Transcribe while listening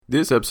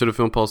This episode of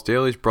Film Pulse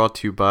Daily is brought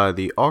to you by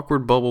the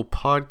Awkward Bubble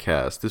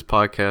Podcast. This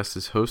podcast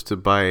is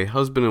hosted by a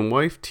husband and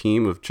wife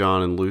team of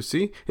John and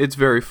Lucy. It's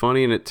very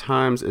funny and at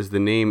times, as the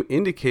name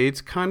indicates,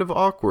 kind of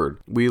awkward.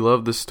 We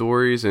love the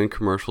stories and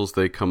commercials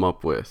they come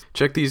up with.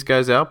 Check these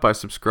guys out by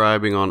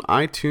subscribing on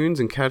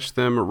iTunes and catch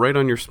them right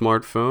on your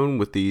smartphone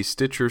with the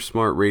Stitcher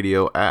Smart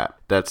Radio app.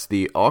 That's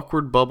the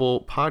Awkward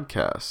Bubble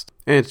Podcast.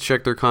 And to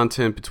check their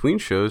content between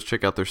shows,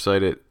 check out their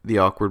site at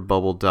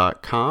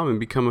theawkwardbubble.com and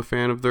become a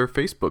fan of their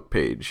Facebook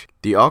page.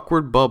 The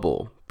Awkward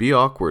Bubble. Be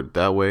awkward,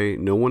 that way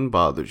no one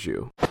bothers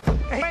you.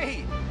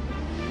 Hey!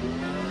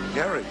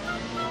 Gary,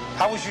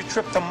 how was your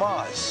trip to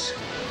Mars?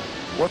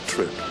 What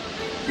trip?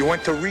 You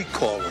went to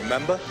recall,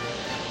 remember?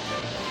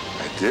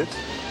 I did?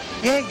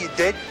 Yeah, you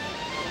did.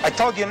 I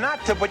told you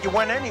not to, but you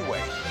went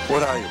anyway.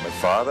 What are you, my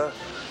father?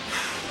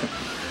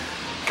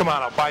 Come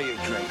on, I'll buy you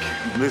a drink.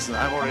 Listen,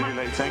 I'm already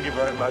late. Thank you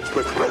very much,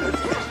 but...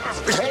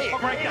 Hey!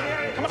 Right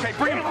down. Come on, okay,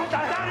 bring him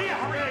down here.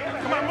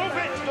 Come on, move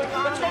it.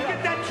 Let's go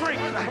get that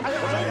drink.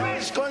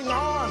 What's going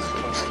on?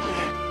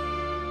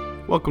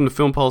 Welcome to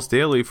Film Pulse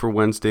Daily for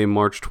Wednesday,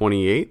 March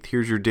 28th.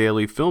 Here's your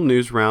daily film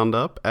news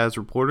roundup as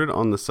reported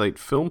on the site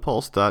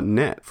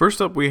filmpulse.net. First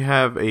up, we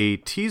have a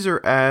teaser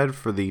ad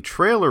for the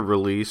trailer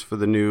release for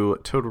the new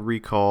Total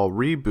Recall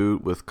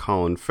reboot with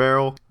Colin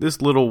Farrell.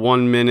 This little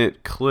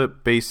 1-minute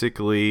clip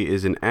basically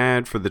is an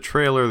ad for the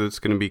trailer that's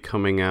going to be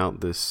coming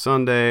out this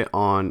Sunday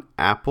on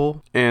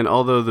Apple. And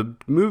although the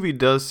movie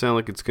does sound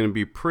like it's going to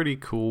be pretty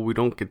cool, we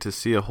don't get to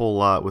see a whole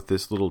lot with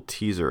this little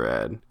teaser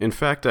ad. In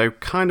fact, I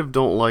kind of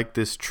don't like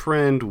this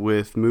trend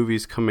with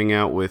movies coming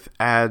out with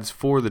ads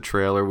for the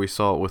trailer. We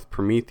saw it with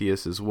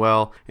Prometheus as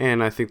well,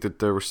 and I think that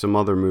there were some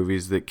other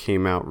movies that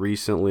came out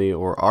recently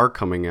or are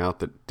coming out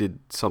that did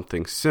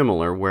something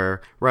similar,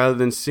 where rather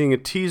than seeing a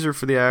teaser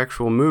for the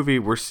actual movie,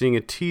 we're seeing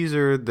a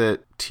teaser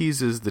that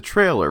teases the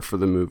trailer for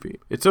the movie.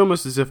 It's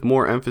almost as if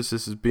more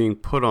emphasis is being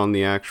put on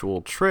the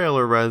actual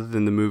trailer rather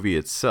than the movie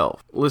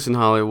itself. Listen,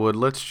 Hollywood,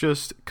 let's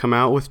just come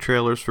out with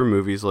trailers for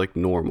movies like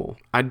normal.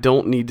 I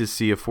don't need to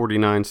see a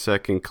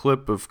 49-second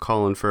clip of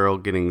Colin Farrell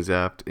getting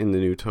zapped in the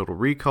new Total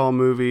Recall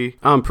movie.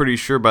 I'm pretty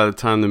sure by the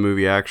time the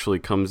movie actually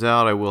comes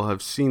out, I will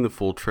have seen the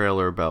full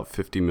trailer about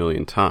 50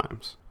 million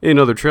times. In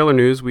other trailer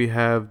news, we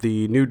have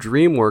the new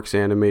DreamWorks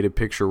animated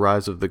picture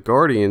Rise of the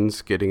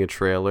Guardians getting a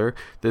trailer.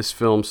 This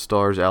film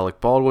stars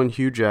Alec Baldwin,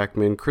 Hugh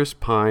Jackman, Chris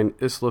Pine,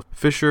 Isla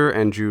Fisher,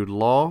 and Jude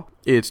Law.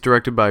 It's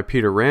directed by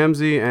Peter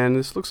Ramsey, and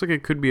this looks like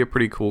it could be a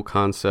pretty cool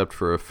concept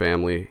for a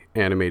family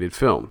animated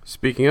film.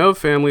 Speaking of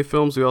family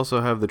films, we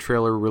also have the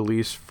trailer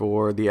release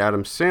for the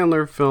Adam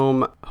Sandler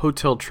film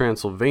Hotel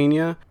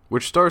Transylvania,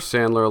 which stars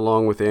Sandler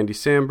along with Andy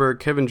Samberg,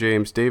 Kevin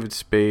James, David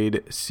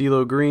Spade,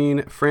 CeeLo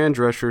Green, Fran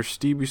Drescher,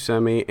 Steve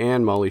Buscemi,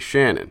 and Molly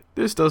Shannon.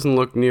 This doesn't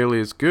look nearly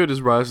as good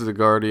as Rise of the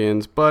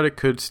Guardians, but it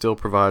could still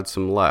provide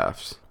some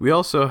laughs. We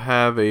also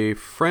have a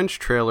French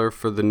trailer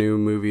for the new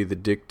movie The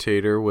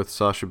Dictator with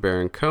Sacha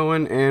Baron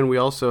Cohen, and we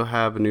also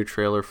have a new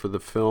trailer for the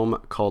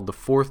film called The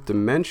Fourth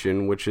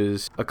Dimension, which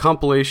is a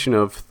compilation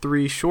of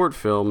 3 short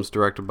films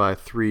directed by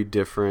 3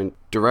 different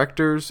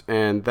directors,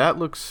 and that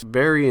looks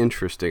very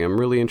interesting. I'm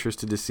really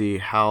interested to see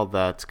how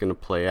that's going to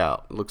play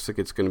out. It looks like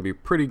it's going to be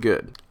pretty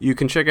good. You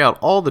can check out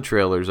all the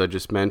trailers I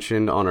just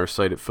mentioned on our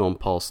site at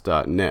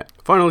filmpulse.net.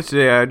 Finally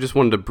today, I just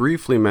wanted to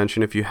briefly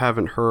mention, if you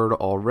haven't heard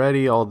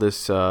already, all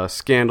this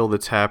scandal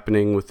that's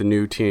happening with the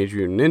new Teenage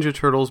Mutant Ninja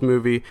Turtles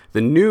movie.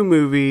 The new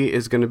movie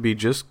is going to be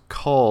just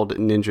called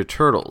Ninja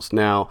Turtles.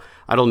 Now,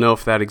 I don't know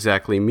if that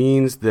exactly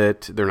means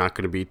that they're not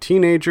going to be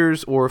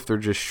teenagers or if they're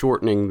just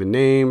shortening the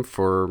name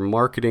for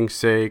marketing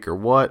sake or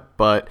what,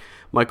 but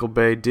Michael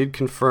Bay did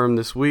confirm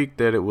this week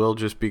that it will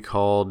just be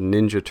called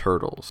Ninja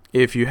Turtles.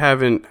 If you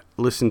haven't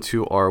listened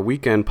to our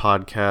weekend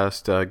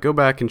podcast, go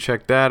back and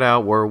check that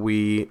out, where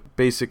we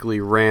basically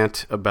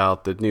rant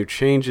about the new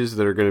changes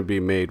that are going to be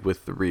made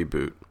with the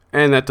reboot.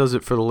 And that does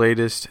it for the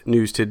latest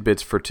news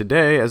tidbits for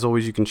today. As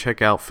always, you can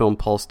check out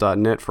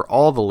filmpulse.net for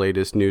all the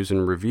latest news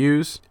and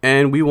reviews.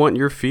 And we want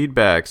your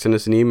feedback. Send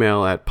us an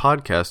email at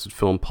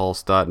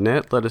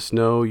podcast@filmpulse.net. Let us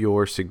know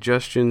your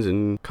suggestions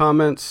and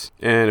comments.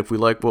 And if we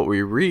like what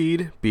we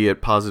read, be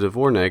it positive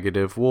or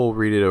negative, we'll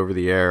read it over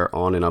the air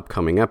on an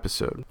upcoming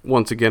episode.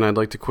 Once again, I'd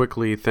like to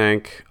quickly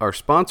thank our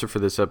sponsor for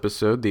this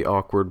episode, the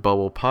Awkward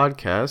Bubble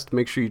Podcast.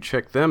 Make sure you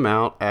check them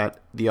out at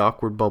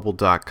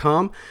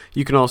theawkwardbubble.com.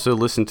 You can also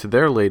listen to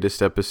their latest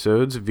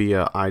episodes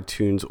via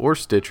iTunes or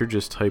Stitcher.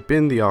 Just type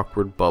in The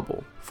Awkward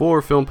Bubble.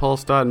 For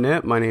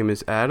filmpulse.net, my name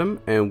is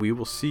Adam, and we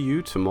will see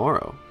you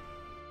tomorrow.